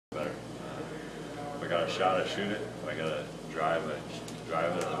got a shot, I shoot it. If I got to drive, I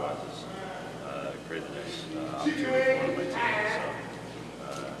drive it. Otherwise, it's create the next opportunity for one of my teams.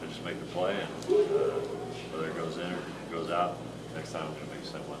 So I just make the play, and whether it goes in or goes out, next time I'm going to make the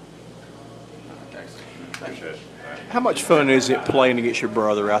same one. Appreciate it. Right. How much fun is it playing against your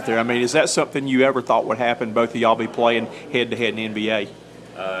brother out there? I mean, is that something you ever thought would happen, both of y'all be playing head-to-head in the NBA?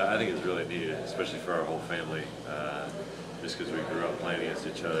 I think it's really needed, especially for our whole family, just because we grew up playing against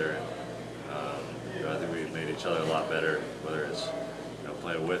each other. And, I think we've made each other a lot better, whether it's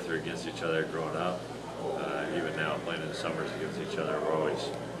playing with or against each other growing up. Even now, playing in the summers against each other, we're always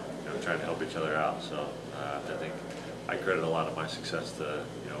trying to help each other out. So I think I credit a lot of my success to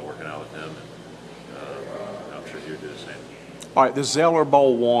working out with him. And I'm sure he would do the same. All right, the Zeller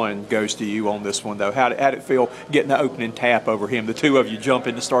Bowl one goes to you on this one, though. How'd it feel getting the opening tap over him? The two of you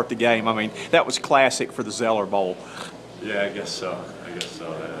jumping to start the game. I mean, that was classic for the Zeller Bowl. Yeah, I guess so. I'm just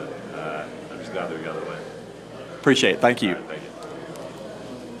glad that we got the win. Appreciate it. Thank you. All right, thank you.